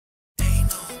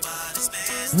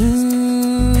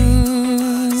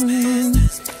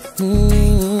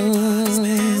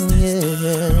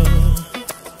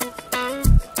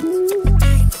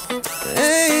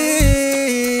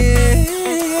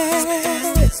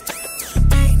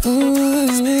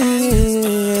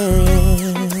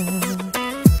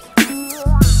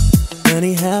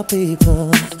Funny how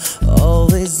people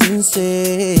always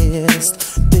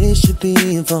insist they should be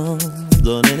involved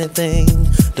on anything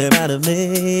they might have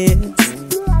missed.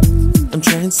 I'm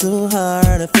trying so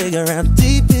hard to figure out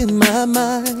deep in my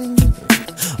mind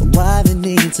why they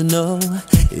need to know.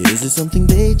 Is it something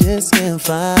they just can't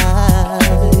find?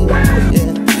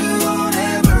 Yeah. You don't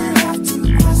ever have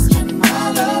to question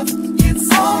my love.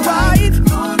 It's alright.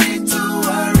 No need to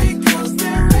worry, 'cause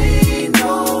there ain't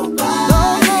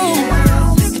nobody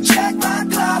else. You can check my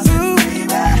closet,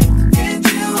 baby, and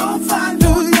you won't find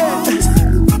no clothes.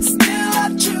 But still I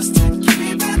choose to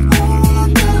keep it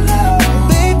on the low.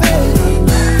 Baby,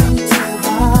 I'm too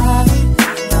high.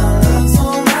 My love's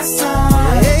on my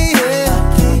side. I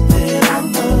keep it on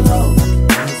the low,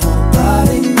 'cause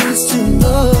nobody needs to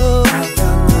know. I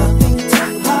got nothing to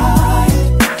hide.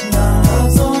 My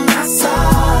love's on my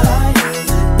side.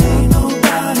 It ain't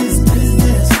nobody's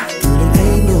business. It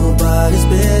ain't nobody's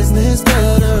business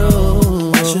but her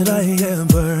own. Why should I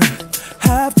ever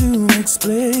have to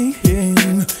explain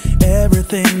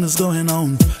everything that's going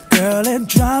on? Girl, it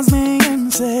drives me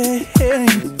insane.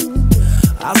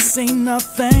 I see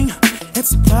nothing,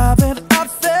 it's a private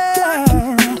affair.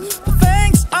 The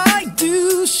things I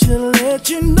do should let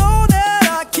you know that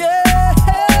I care.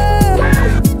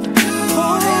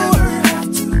 Don't ever have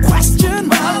to Question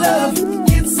my love,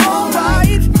 It's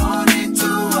alright. No need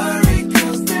to worry,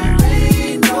 'cause there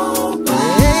ain't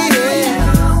nobody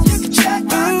else. You can check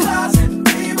my closet,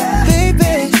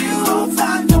 baby. You won't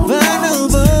find no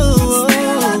clothes. But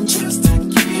still I choose to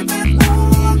keep it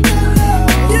on the low.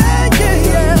 yeah, yeah,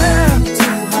 yeah.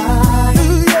 Too high.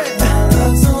 Ooh, yeah. My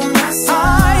love's on my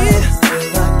side.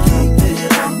 I keep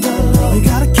it on the low. We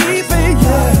gotta keep it,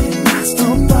 yeah.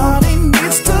 Nobody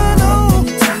needs to know.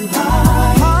 Too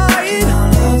high. Hide. My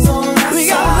love's on my We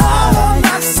got love on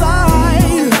that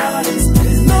side. Nobody's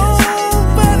business.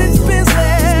 Nobody's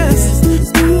business.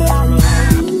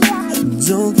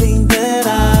 Don't think that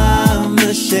I'm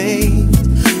ashamed,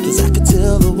 'cause I could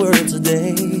tell the world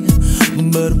today.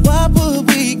 But what would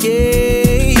we get